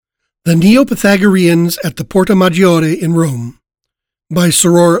The Neo-Pythagoreans at the Porta Maggiore in Rome by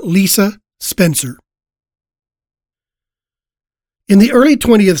Soror Lisa Spencer. In the early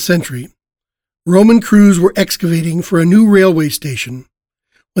 20th century, Roman crews were excavating for a new railway station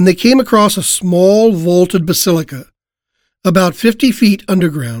when they came across a small vaulted basilica about 50 feet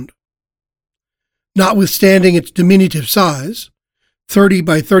underground. Notwithstanding its diminutive size, 30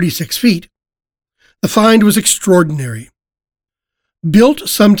 by 36 feet, the find was extraordinary. Built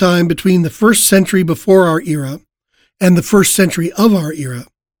sometime between the 1st century before our era and the 1st century of our era,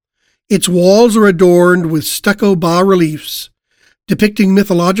 its walls are adorned with stucco bas-reliefs depicting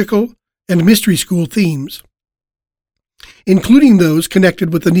mythological and mystery school themes, including those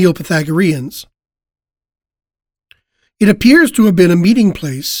connected with the Neo-Pythagoreans. It appears to have been a meeting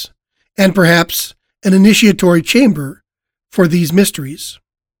place and perhaps an initiatory chamber for these mysteries.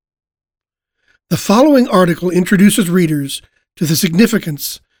 The following article introduces readers to the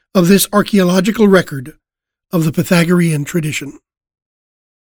significance of this archaeological record of the Pythagorean tradition.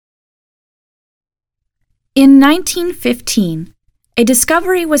 In 1915, a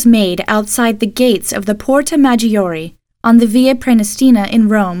discovery was made outside the gates of the Porta Maggiore on the Via Prenestina in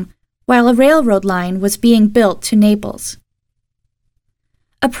Rome while a railroad line was being built to Naples.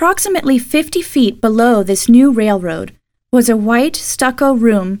 Approximately 50 feet below this new railroad was a white stucco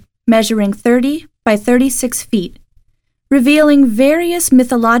room measuring 30 by 36 feet, revealing various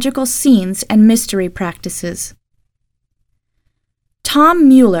mythological scenes and mystery practices. Tom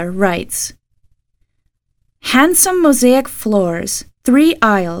Mueller writes, "Handsome mosaic floors, 3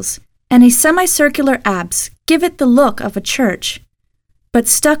 aisles, and a semicircular apse give it the look of a church, but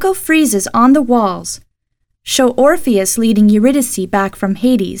stucco friezes on the walls show Orpheus leading Eurydice back from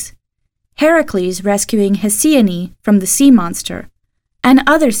Hades, Heracles rescuing Hesione from the sea monster, and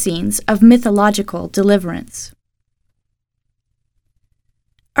other scenes of mythological deliverance."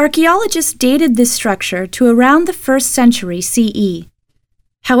 Archaeologists dated this structure to around the 1st century CE.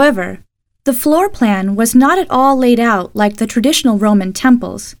 However, the floor plan was not at all laid out like the traditional Roman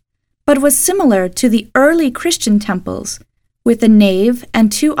temples, but was similar to the early Christian temples, with a nave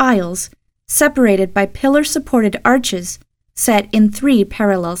and 2 aisles separated by pillar-supported arches set in 3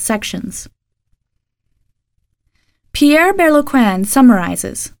 parallel sections. Pierre Berloquin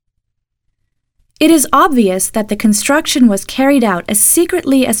summarizes, "It is obvious that the construction was carried out as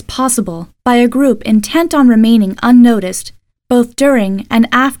secretly as possible by a group intent on remaining unnoticed both during and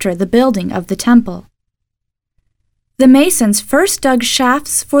after the building of the temple. The masons first dug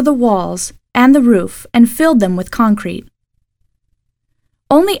shafts for the walls and the roof and filled them with concrete.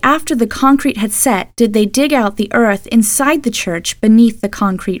 Only after the concrete had set did they dig out the earth inside the church beneath the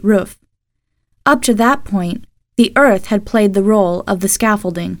concrete roof. Up to that point, the earth had played the role of the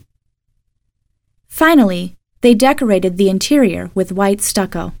scaffolding. Finally, they decorated the interior with white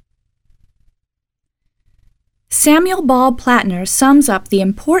stucco." Samuel Ball Plattner sums up the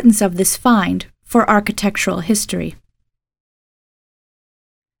importance of this find for architectural history.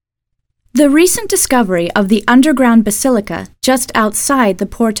 The recent discovery of the underground basilica just outside the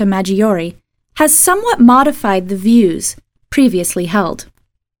Porta Maggiore has somewhat modified the views previously held.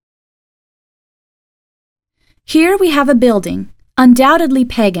 Here we have a building, undoubtedly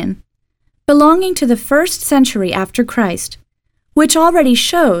pagan, belonging to the 1st century after Christ, which already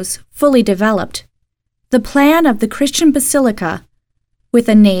shows, fully developed, the plan of the Christian basilica with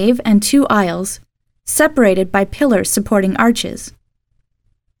a nave and 2 aisles, separated by pillars supporting arches.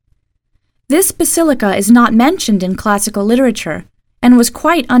 This basilica is not mentioned in classical literature and was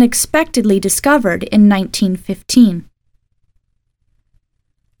quite unexpectedly discovered in 1915.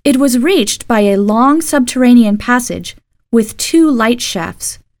 It was reached by a long subterranean passage with 2 light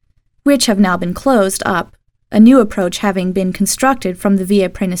shafts, which have now been closed up, a new approach having been constructed from the Via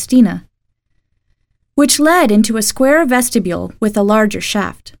Prenestina, which led into a square vestibule with a larger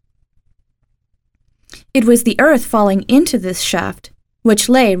shaft. It was the earth falling into this shaft, which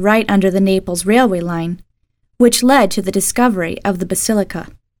lay right under the Naples railway line, which led to the discovery of the basilica.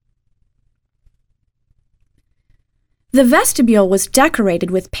 The vestibule was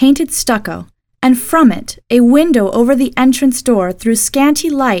decorated with painted stucco, and from it a window over the entrance door threw scanty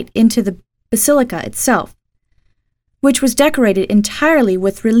light into the basilica itself, which was decorated entirely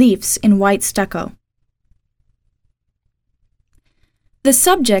with reliefs in white stucco. The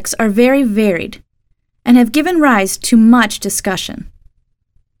subjects are very varied and have given rise to much discussion.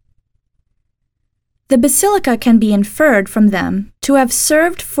 The basilica can be inferred from them to have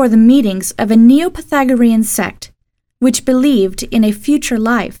served for the meetings of a Neo-Pythagorean sect which believed in a future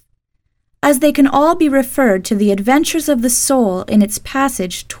life, as they can all be referred to the adventures of the soul in its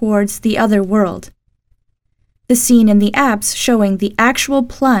passage towards the other world. the scene in the apse showing the actual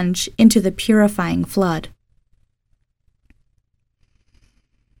plunge into the purifying flood.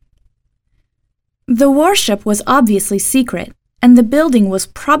 The worship was obviously secret, and the building was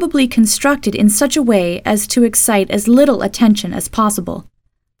probably constructed in such a way as to excite as little attention as possible,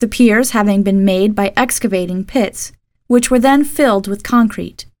 the piers having been made by excavating pits, which were then filled with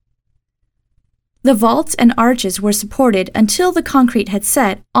concrete. The vaults and arches were supported until the concrete had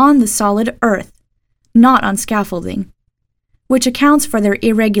set on the solid earth, not on scaffolding, which accounts for their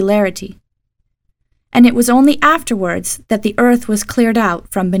irregularity, and it was only afterwards that the earth was cleared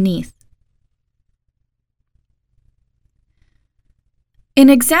out from beneath. In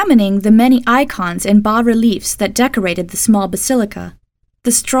examining the many icons and bas-reliefs that decorated the small basilica,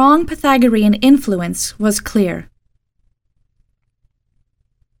 the strong Pythagorean influence was clear.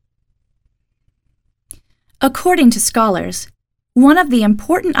 According to scholars, one of the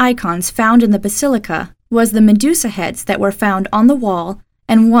important icons found in the basilica was the Medusa heads that were found on the wall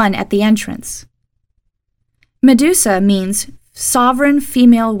and one at the entrance. Medusa means sovereign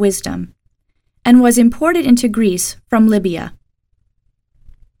female wisdom and was imported into Greece from Libya.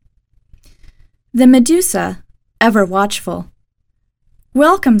 The Medusa, ever watchful,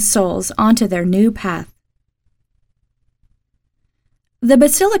 welcomes souls onto their new path. The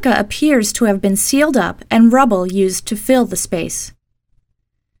basilica appears to have been sealed up and rubble used to fill the space.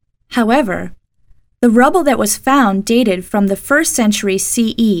 However, the rubble that was found dated from the 1st century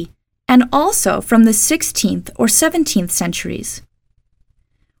CE and also from the 16th or 17th centuries.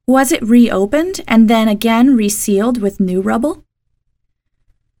 Was it reopened and then again resealed with new rubble?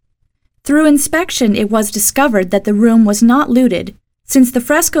 Through inspection, it was discovered that the room was not looted, since the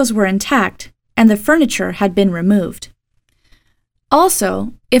frescoes were intact and the furniture had been removed.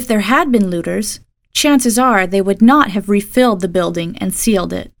 Also, if there had been looters, chances are they would not have refilled the building and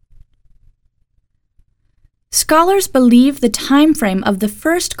sealed it. Scholars believe the time frame of the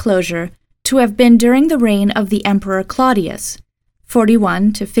first closure to have been during the reign of the Emperor Claudius,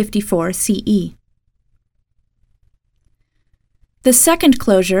 41 to 54 CE. The second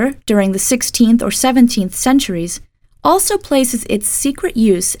closure, during the 16th or 17th centuries, also places its secret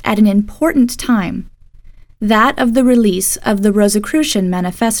use at an important time, that of the release of the Rosicrucian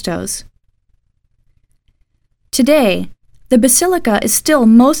manifestos. Today, the basilica is still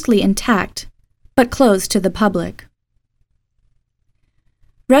mostly intact, but closed to the public.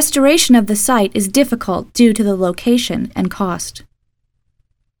 Restoration of the site is difficult due to the location and cost.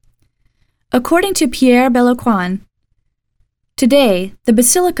 According to Pierre Bellecoin, today, the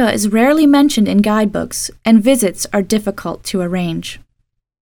basilica is rarely mentioned in guidebooks, and visits are difficult to arrange.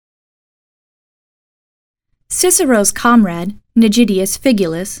 Cicero's comrade, Nigidius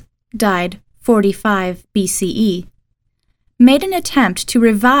Figulus, died 45 BCE, made an attempt to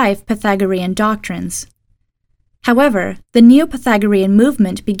revive Pythagorean doctrines. However, the Neo-Pythagorean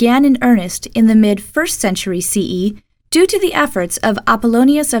movement began in earnest in the mid-1st century CE due to the efforts of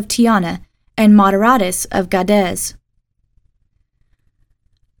Apollonius of Tyana and Moderatus of Gades.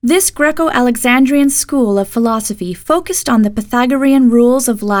 This Greco-Alexandrian school of philosophy focused on the Pythagorean rules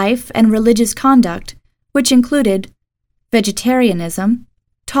of life and religious conduct, which included vegetarianism,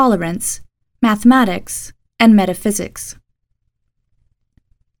 tolerance, mathematics, and metaphysics.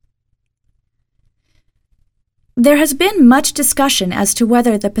 There has been much discussion as to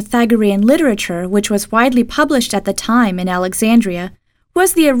whether the Pythagorean literature, which was widely published at the time in Alexandria,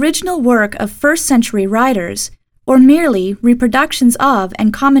 was the original work of 1st century writers, or merely reproductions of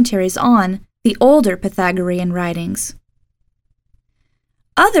and commentaries on the older Pythagorean writings.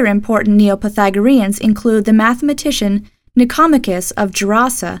 Other important Neo-Pythagoreans include the mathematician Nicomachus of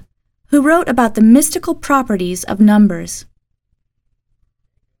Gerasa, who wrote about the mystical properties of numbers.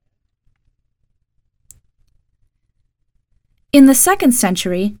 In the 2nd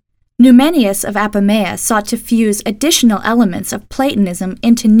century, Numenius of Apamea sought to fuse additional elements of Platonism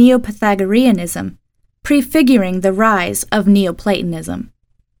into Neo-Pythagoreanism, prefiguring the rise of Neoplatonism.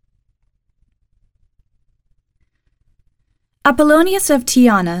 Apollonius of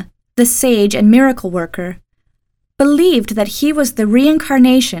Tyana, the sage and miracle worker, believed that he was the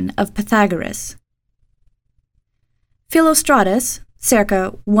reincarnation of Pythagoras. Philostratus,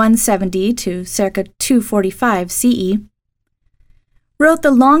 circa 170 to circa 245 CE, wrote the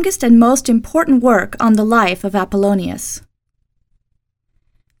longest and most important work on the life of Apollonius.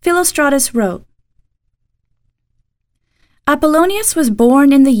 Philostratus wrote, Apollonius was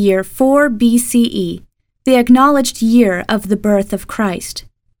born in the year 4 BCE, the acknowledged year of the birth of Christ.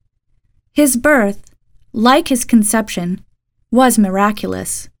 His birth, like his conception, was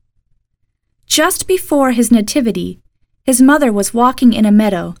miraculous. Just before his nativity, his mother was walking in a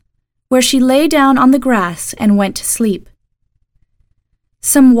meadow, where she lay down on the grass and went to sleep.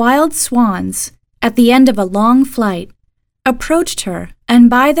 Some wild swans, at the end of a long flight, approached her, and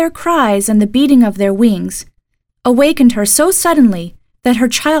by their cries and the beating of their wings, awakened her so suddenly that her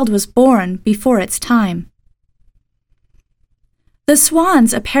child was born before its time. The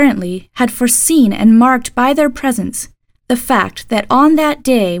swans apparently had foreseen and marked by their presence the fact that on that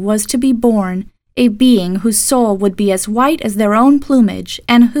day was to be born a being whose soul would be as white as their own plumage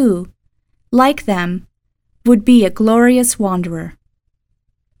and who, like them, would be a glorious wanderer.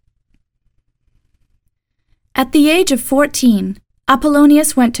 At the age of 14,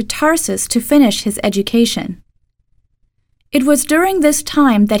 Apollonius went to Tarsus to finish his education. It was during this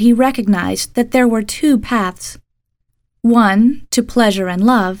time that he recognized that there were two paths, one to pleasure and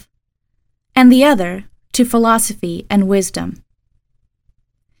love, and the other to philosophy and wisdom.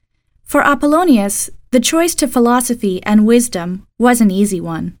 For Apollonius, the choice to philosophy and wisdom was an easy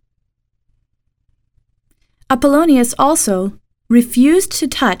one. Apollonius also refused to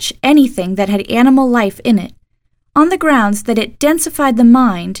touch anything that had animal life in it, on the grounds that it densified the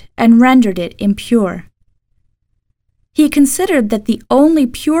mind and rendered it impure. He considered that the only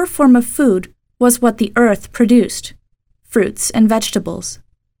pure form of food was what the earth produced, fruits and vegetables.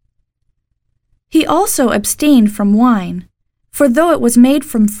 He also abstained from wine, for though it was made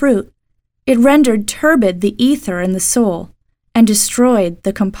from fruit, it rendered turbid the ether in the soul and destroyed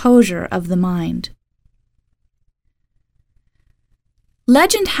the composure of the mind.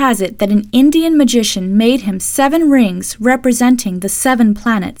 Legend has it that an Indian magician made him 7 rings representing the 7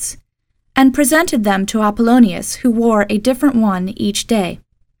 planets, and presented them to Apollonius, who wore a different one each day.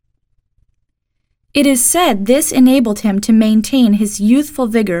 It is said this enabled him to maintain his youthful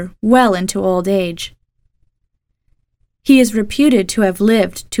vigor well into old age. He is reputed to have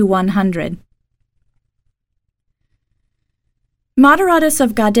lived to 100. Moderatus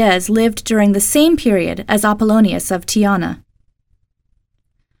of Gades lived during the same period as Apollonius of Tyana.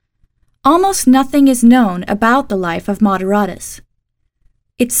 Almost nothing is known about the life of Moderatus.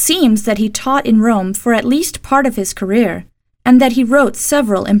 It seems that he taught in Rome for at least part of his career, and that he wrote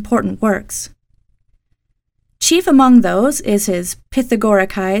several important works. Chief among those is his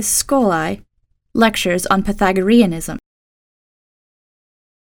Pythagoricae Scholae, Lectures on Pythagoreanism.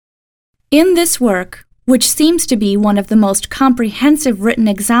 In this work, which seems to be one of the most comprehensive written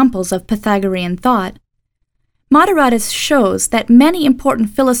examples of Pythagorean thought, Moderatus shows that many important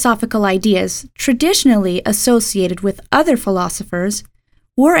philosophical ideas traditionally associated with other philosophers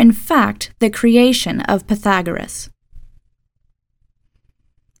were in fact the creation of Pythagoras.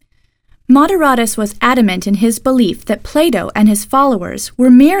 Moderatus was adamant in his belief that Plato and his followers were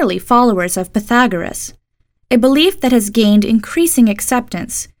merely followers of Pythagoras, a belief that has gained increasing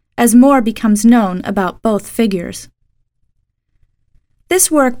acceptance as more becomes known about both figures. This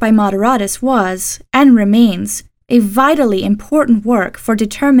work by Moderatus was, and remains, a vitally important work for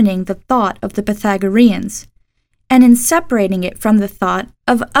determining the thought of the Pythagoreans, and in separating it from the thought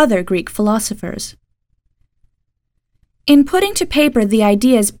of other Greek philosophers. In putting to paper the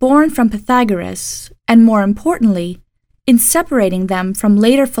ideas born from Pythagoras, and more importantly, in separating them from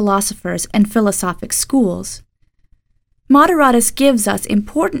later philosophers and philosophic schools, Moderatus gives us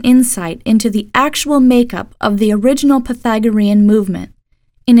important insight into the actual makeup of the original Pythagorean movement,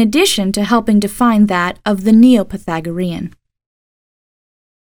 in addition to helping define that of the Neo-Pythagorean.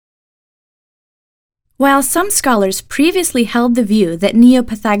 While some scholars previously held the view that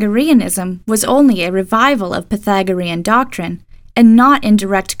Neo-Pythagoreanism was only a revival of Pythagorean doctrine and not in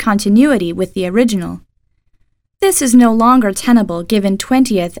direct continuity with the original, this is no longer tenable given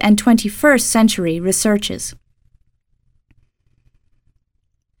 20th and 21st century researches.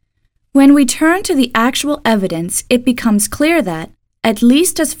 When we turn to the actual evidence, it becomes clear that, at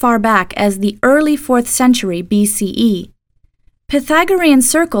least as far back as the early 4th century BCE, Pythagorean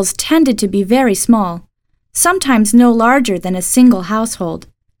circles tended to be very small, sometimes no larger than a single household,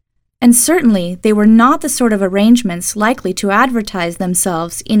 and certainly they were not the sort of arrangements likely to advertise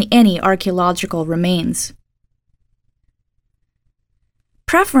themselves in any archaeological remains.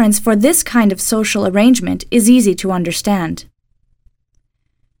 Preference for this kind of social arrangement is easy to understand.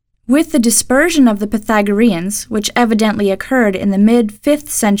 With the dispersion of the Pythagoreans, which evidently occurred in the mid-5th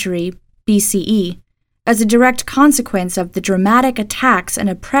century BCE, as a direct consequence of the dramatic attacks and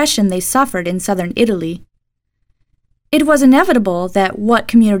oppression they suffered in southern Italy, it was inevitable that what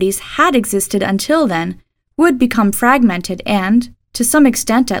communities had existed until then would become fragmented and, to some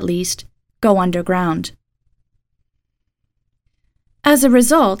extent at least, go underground. As a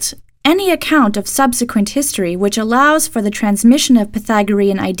result, any account of subsequent history which allows for the transmission of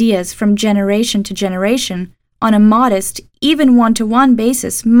Pythagorean ideas from generation to generation on a modest, even one-to-one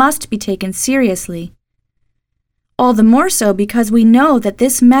basis must be taken seriously. All the more so because we know that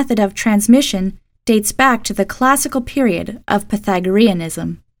this method of transmission dates back to the classical period of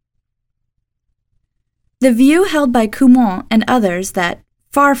Pythagoreanism. The view held by M.A.O.M and others that,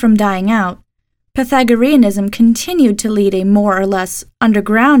 far from dying out, Pythagoreanism continued to lead a more or less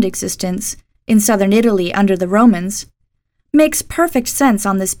underground existence in southern Italy under the Romans makes perfect sense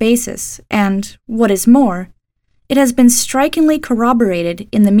on this basis, and, what is more, it has been strikingly corroborated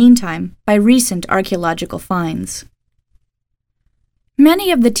in the meantime by recent archaeological finds.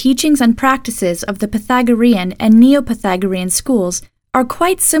 Many of the teachings and practices of the Pythagorean and Neo-Pythagorean schools are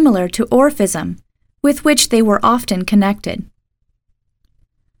quite similar to Orphism, with which they were often connected.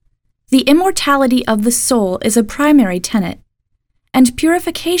 The immortality of the soul is a primary tenet, and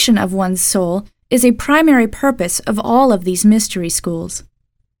purification of one's soul is a primary purpose of all of these mystery schools.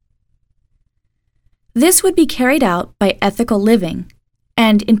 This would be carried out by ethical living,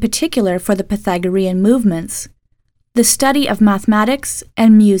 and in particular for the Pythagorean movements, the study of mathematics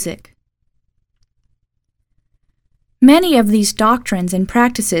and music. Many of these doctrines and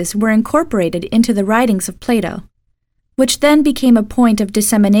practices were incorporated into the writings of Plato, which then became a point of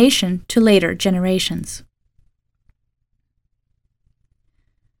dissemination to later generations.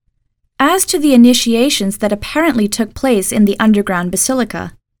 As to the initiations that apparently took place in the underground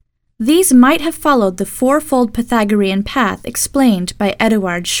basilica, these might have followed the fourfold Pythagorean path explained by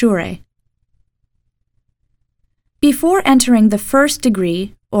Eduard Schure. Before entering the first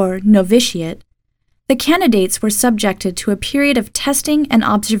degree, or novitiate, the candidates were subjected to a period of testing and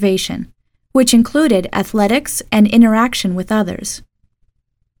observation, which included athletics and interaction with others.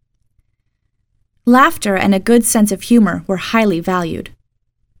 Laughter and a good sense of humor were highly valued.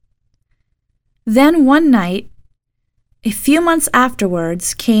 Then one night, a few months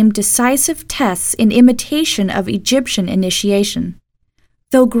afterwards, came decisive tests in imitation of Egyptian initiation,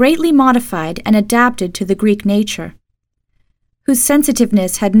 though greatly modified and adapted to the Greek nature, whose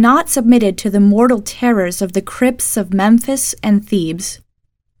sensitiveness had not submitted to the mortal terrors of the crypts of Memphis and Thebes.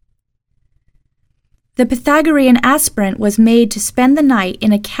 The Pythagorean aspirant was made to spend the night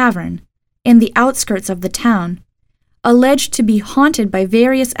in a cavern in the outskirts of the town, alleged to be haunted by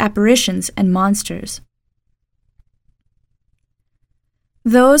various apparitions and monsters.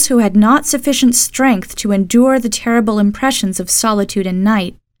 Those who had not sufficient strength to endure the terrible impressions of solitude and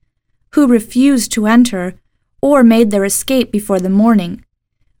night, who refused to enter or made their escape before the morning,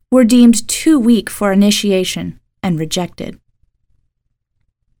 were deemed too weak for initiation and rejected.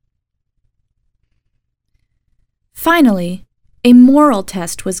 Finally, a moral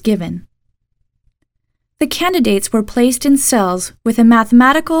test was given. The candidates were placed in cells with a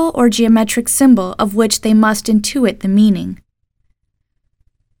mathematical or geometric symbol of which they must intuit the meaning.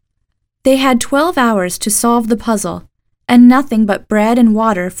 They had 12 hours to solve the puzzle, and nothing but bread and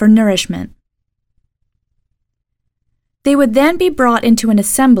water for nourishment. They would then be brought into an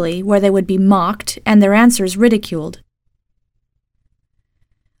assembly where they would be mocked and their answers ridiculed.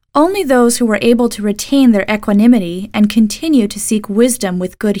 Only those who were able to retain their equanimity and continue to seek wisdom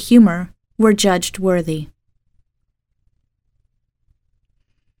with good humor were judged worthy.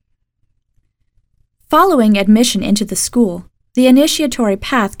 Following admission into the school, the initiatory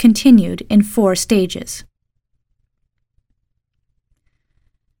path continued in 4 stages.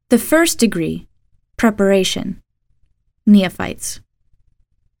 The first degree, preparation, neophytes.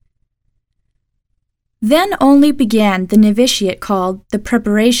 Then only began the novitiate called the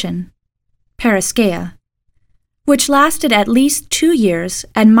preparation, pariskeia, which lasted at least 2 years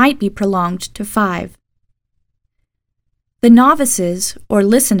and might be prolonged to 5. The novices, or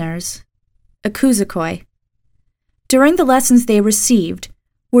listeners, acousakoi, during the lessons they received,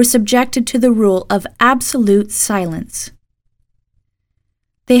 were subjected to the rule of absolute silence.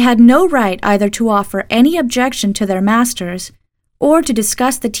 They had no right either to offer any objection to their masters or to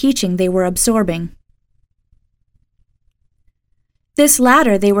discuss the teaching they were absorbing. This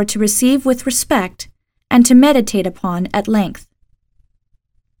latter they were to receive with respect and to meditate upon at length.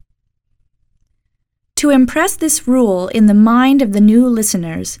 To impress this rule in the mind of the new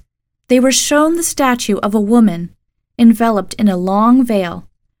listeners, they were shown the statue of a woman enveloped in a long veil,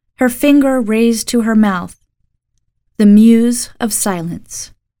 her finger raised to her mouth, the muse of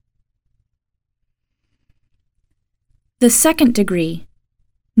silence. The second degree,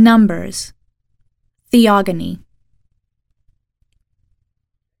 numbers, theogony.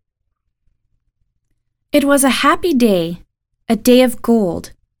 It was a happy day, a day of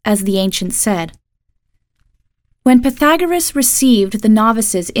gold, as the ancients said. When Pythagoras received the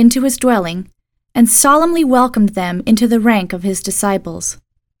novices into his dwelling and solemnly welcomed them into the rank of his disciples.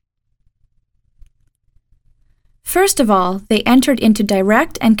 First of all, they entered into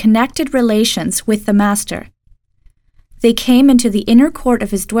direct and connected relations with the Master. They came into the inner court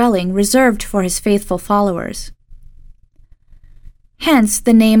of his dwelling reserved for his faithful followers. Hence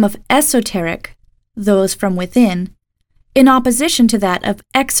the name of esoteric, those from within, in opposition to that of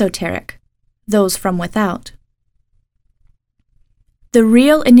exoteric, those from without. The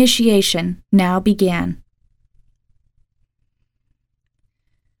real initiation now began.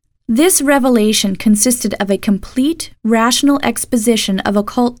 This revelation consisted of a complete, rational exposition of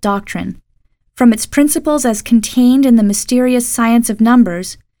occult doctrine, from its principles as contained in the mysterious science of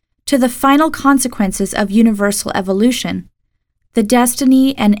numbers to the final consequences of universal evolution, the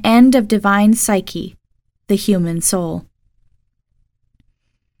destiny and end of divine psyche, the human soul.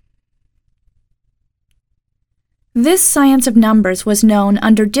 This science of numbers was known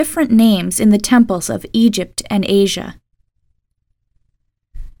under different names in the temples of Egypt and Asia.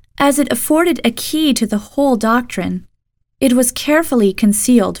 As it afforded a key to the whole doctrine, it was carefully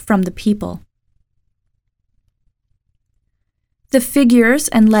concealed from the people. The figures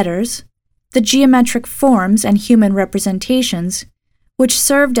and letters, the geometric forms and human representations, which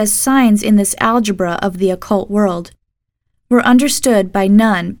served as signs in this algebra of the occult world, were understood by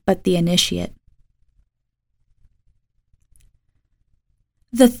none but the initiate.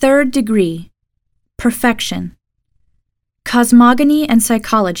 The third degree, perfection, cosmogony and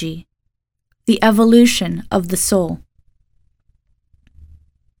psychology, the evolution of the soul.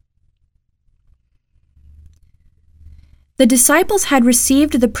 The disciples had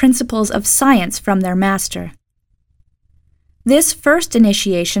received the principles of science from their master. This first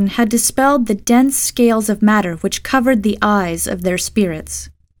initiation had dispelled the dense scales of matter which covered the eyes of their spirits.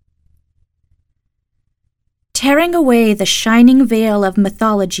 Tearing away the shining veil of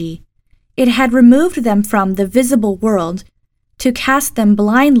mythology, it had removed them from the visible world to cast them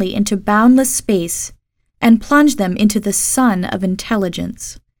blindly into boundless space and plunge them into the sun of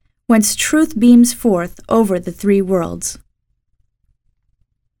intelligence, whence truth beams forth over the three worlds.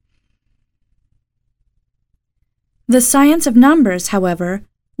 The science of numbers, however,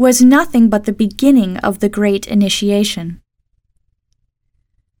 was nothing but the beginning of the great initiation.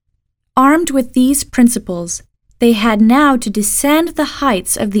 Armed with these principles, they had now to descend the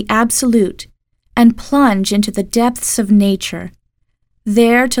heights of the absolute and plunge into the depths of nature,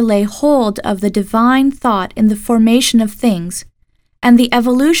 there to lay hold of the divine thought in the formation of things and the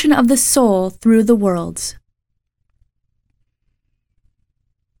evolution of the soul through the worlds.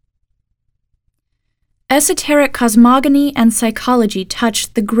 Esoteric cosmogony and psychology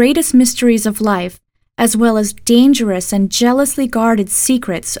touched the greatest mysteries of life, as well as dangerous and jealously guarded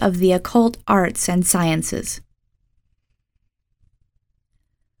secrets of the occult arts and sciences.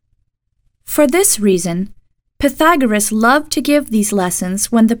 For this reason, Pythagoras loved to give these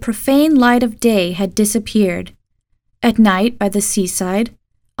lessons when the profane light of day had disappeared, at night by the seaside,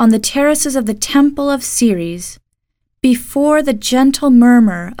 on the terraces of the temple of Ceres, before the gentle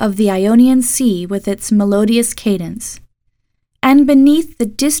murmur of the Ionian Sea with its melodious cadence, and beneath the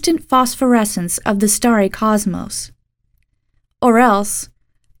distant phosphorescence of the starry cosmos, or else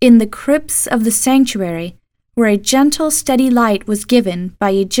in the crypts of the sanctuary where a gentle, steady light was given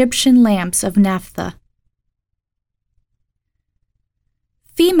by Egyptian lamps of naphtha.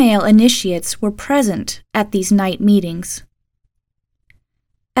 Female initiates were present at these night meetings.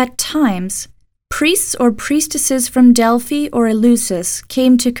 At times, priests or priestesses from Delphi or Eleusis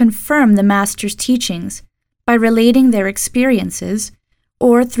came to confirm the master's teachings by relating their experiences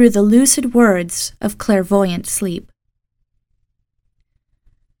or through the lucid words of clairvoyant sleep.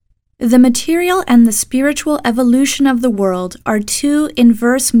 The material and the spiritual evolution of the world are two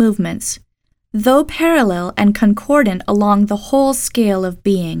inverse movements, though parallel and concordant along the whole scale of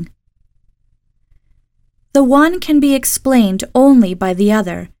being. The one can be explained only by the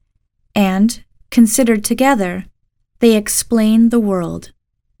other, and, considered together, they explain the world.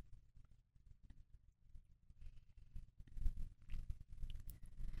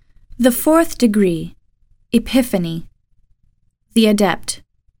 The fourth degree, Epiphany, the adept,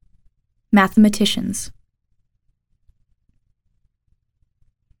 mathematicians.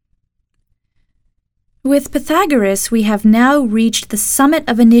 With Pythagoras, we have now reached the summit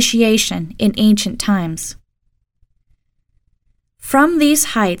of initiation in ancient times. From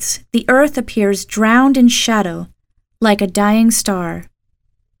these heights, the earth appears drowned in shadow, like a dying star.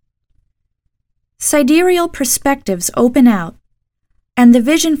 Sidereal perspectives open out, and the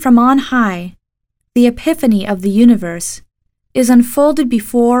vision from on high, the epiphany of the universe, is unfolded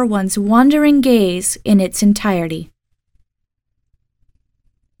before one's wondering gaze in its entirety.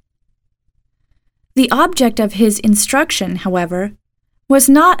 The object of his instruction, however, was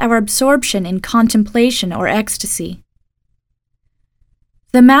not our absorption in contemplation or ecstasy.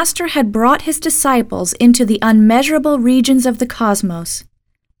 The Master had brought his disciples into the unmeasurable regions of the cosmos,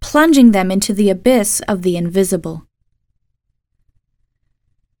 plunging them into the abyss of the invisible.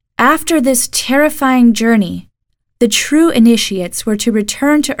 After this terrifying journey, the true initiates were to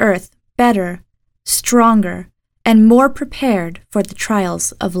return to earth better, stronger, and more prepared for the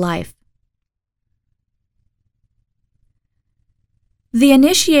trials of life. The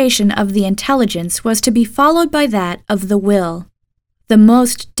initiation of the intelligence was to be followed by that of the will, the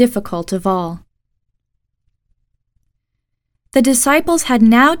most difficult of all. The disciples had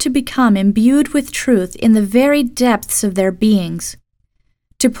now to become imbued with truth in the very depths of their beings,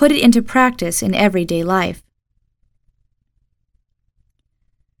 to put it into practice in everyday life.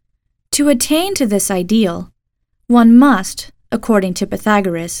 To attain to this ideal, one must, according to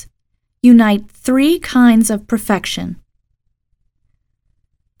Pythagoras, unite three kinds of perfection: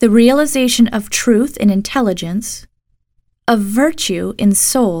 the realization of truth in intelligence, of virtue in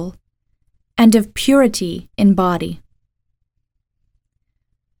soul, and of purity in body.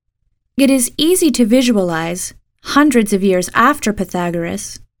 It is easy to visualize, hundreds of years after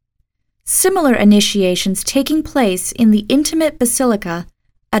Pythagoras, similar initiations taking place in the intimate basilica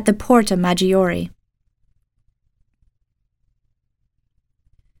at the Porta Maggiore.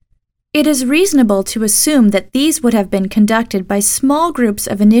 It is reasonable to assume that these would have been conducted by small groups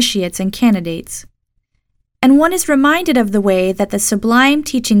of initiates and candidates, and one is reminded of the way that the sublime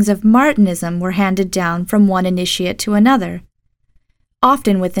teachings of Martinism were handed down from one initiate to another,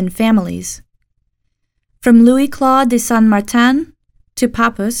 often within families, from Louis-Claude de Saint-Martin to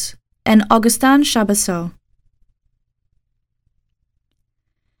Papus and Augustin Chaboseau.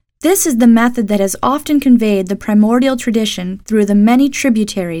 This is the method that has often conveyed the primordial tradition through the many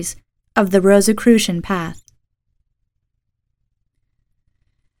tributaries of the Rosicrucian path.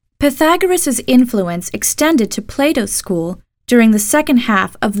 Pythagoras' influence extended to Plato's school during the second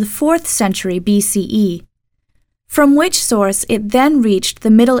half of the 4th century BCE, from which source it then reached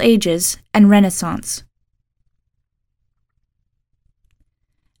the Middle Ages and Renaissance.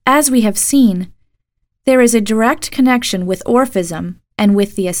 As we have seen, there is a direct connection with Orphism and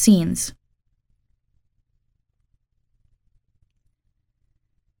with the Essenes.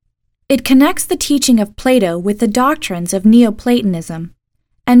 It connects the teaching of Plato with the doctrines of Neo-Platonism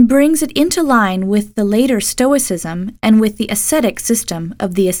and brings it into line with the later Stoicism and with the ascetic system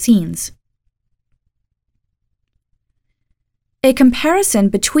of the Essenes. A comparison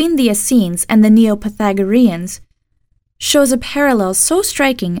between the Essenes and the Neo-Pythagoreans shows a parallel so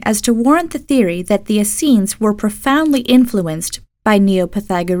striking as to warrant the theory that the Essenes were profoundly influenced by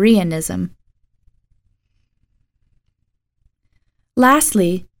Neo-Pythagoreanism.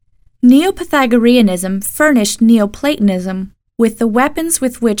 Lastly, Neo-Pythagoreanism furnished Neoplatonism with the weapons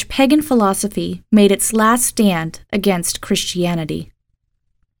with which pagan philosophy made its last stand against Christianity.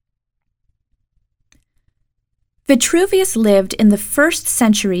 Vitruvius lived in the 1st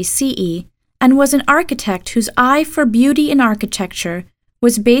century CE and was an architect whose eye for beauty in architecture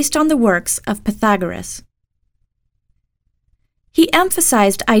was based on the works of Pythagoras. He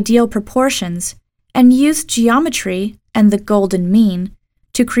emphasized ideal proportions and used geometry and the golden mean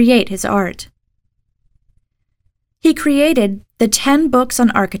to create his art. He created the 10 books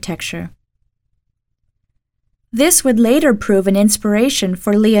on architecture. This would later prove an inspiration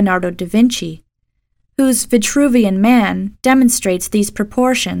for Leonardo da Vinci, whose Vitruvian Man demonstrates these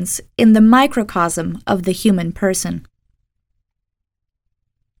proportions in the microcosm of the human person.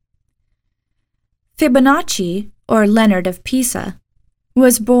 Fibonacci, or Leonard of Pisa,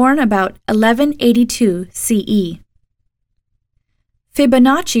 was born about 1182 CE.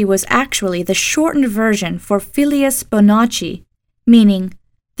 Fibonacci was actually the shortened version for Filius Bonacci, meaning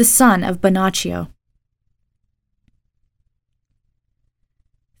the son of Boccaccio.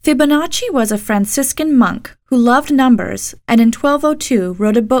 Fibonacci was a Franciscan monk who loved numbers and in 1202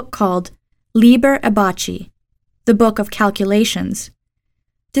 wrote a book called Liber Abaci, the Book of Calculations,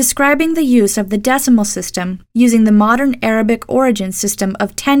 describing the use of the decimal system using the modern Arabic origin system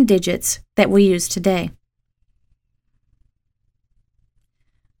of 10 digits that we use today.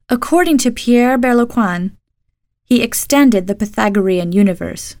 According to Pierre Berlequin, he extended the Pythagorean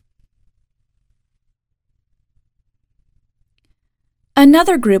universe.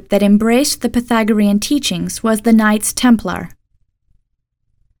 Another group that embraced the Pythagorean teachings was the Knights Templar.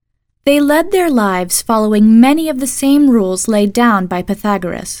 They led their lives following many of the same rules laid down by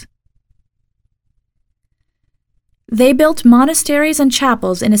Pythagoras. They built monasteries and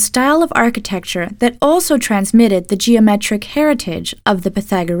chapels in a style of architecture that also transmitted the geometric heritage of the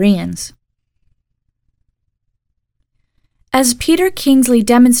Pythagoreans. As Peter Kingsley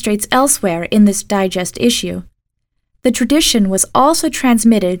demonstrates elsewhere in this digest issue, the tradition was also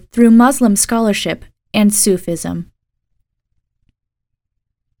transmitted through Muslim scholarship and Sufism.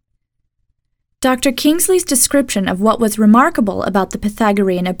 Dr. Kingsley's description of what was remarkable about the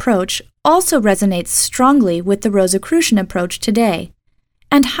Pythagorean approach also resonates strongly with the Rosicrucian approach today,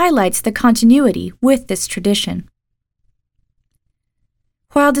 and highlights the continuity with this tradition.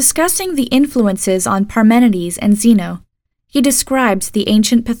 While discussing the influences on Parmenides and Zeno, he describes the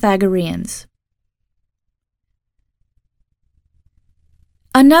ancient Pythagoreans.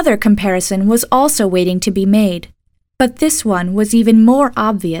 Another comparison was also waiting to be made, but this one was even more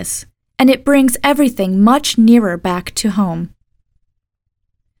obvious, and it brings everything much nearer back to home.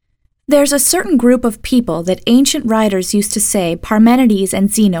 There's a certain group of people that ancient writers used to say Parmenides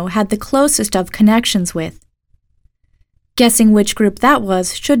and Zeno had the closest of connections with. Guessing which group that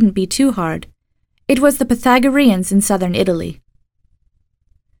was shouldn't be too hard. It was the Pythagoreans in southern Italy.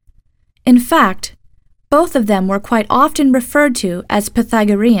 In fact, both of them were quite often referred to as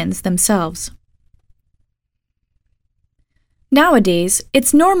Pythagoreans themselves. Nowadays,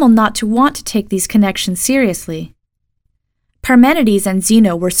 it's normal not to want to take these connections seriously. Parmenides and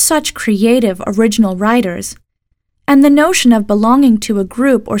Zeno were such creative, original writers, and the notion of belonging to a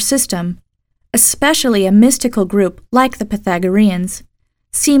group or system, especially a mystical group like the Pythagoreans,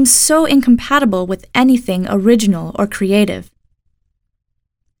 seems so incompatible with anything original or creative.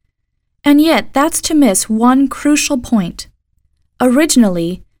 And yet that's to miss one crucial point.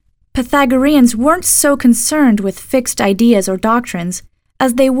 Originally, Pythagoreans weren't so concerned with fixed ideas or doctrines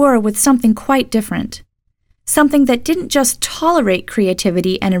as they were with something quite different. Something that didn't just tolerate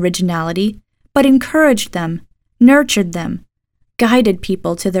creativity and originality, but encouraged them, nurtured them, guided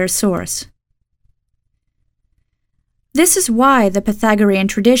people to their source. This is why the Pythagorean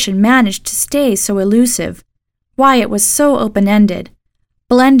tradition managed to stay so elusive, why it was so open-ended,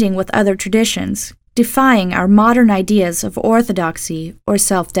 blending with other traditions, defying our modern ideas of orthodoxy or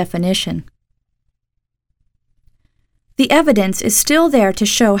self-definition. The evidence is still there to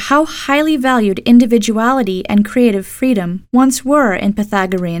show how highly valued individuality and creative freedom once were in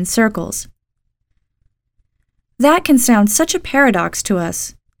Pythagorean circles. That can sound such a paradox to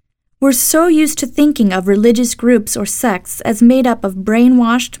us. We're so used to thinking of religious groups or sects as made up of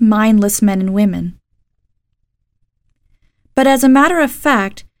brainwashed, mindless men and women. But as a matter of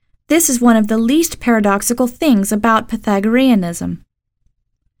fact, this is one of the least paradoxical things about Pythagoreanism.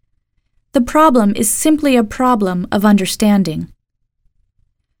 The problem is simply a problem of understanding.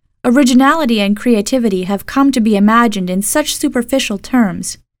 Originality and creativity have come to be imagined in such superficial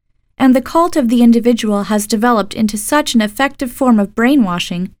terms, and the cult of the individual has developed into such an effective form of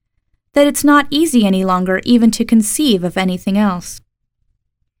brainwashing that it's not easy any longer even to conceive of anything else.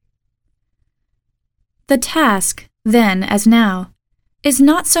 The task, then as now, is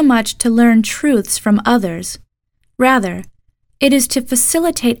not so much to learn truths from others. Rather, it is to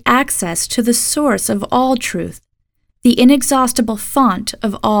facilitate access to the source of all truth, the inexhaustible font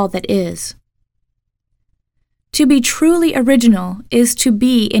of all that is. To be truly original is to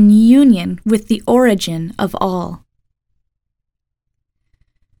be in union with the origin of all.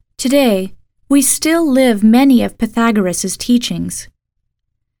 Today, we still live many of Pythagoras' teachings.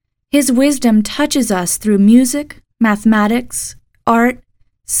 His wisdom touches us through music, mathematics, art,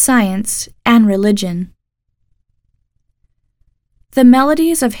 science, and religion. The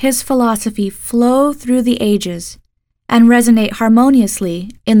melodies of his philosophy flow through the ages and resonate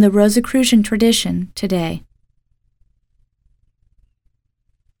harmoniously in the Rosicrucian tradition today.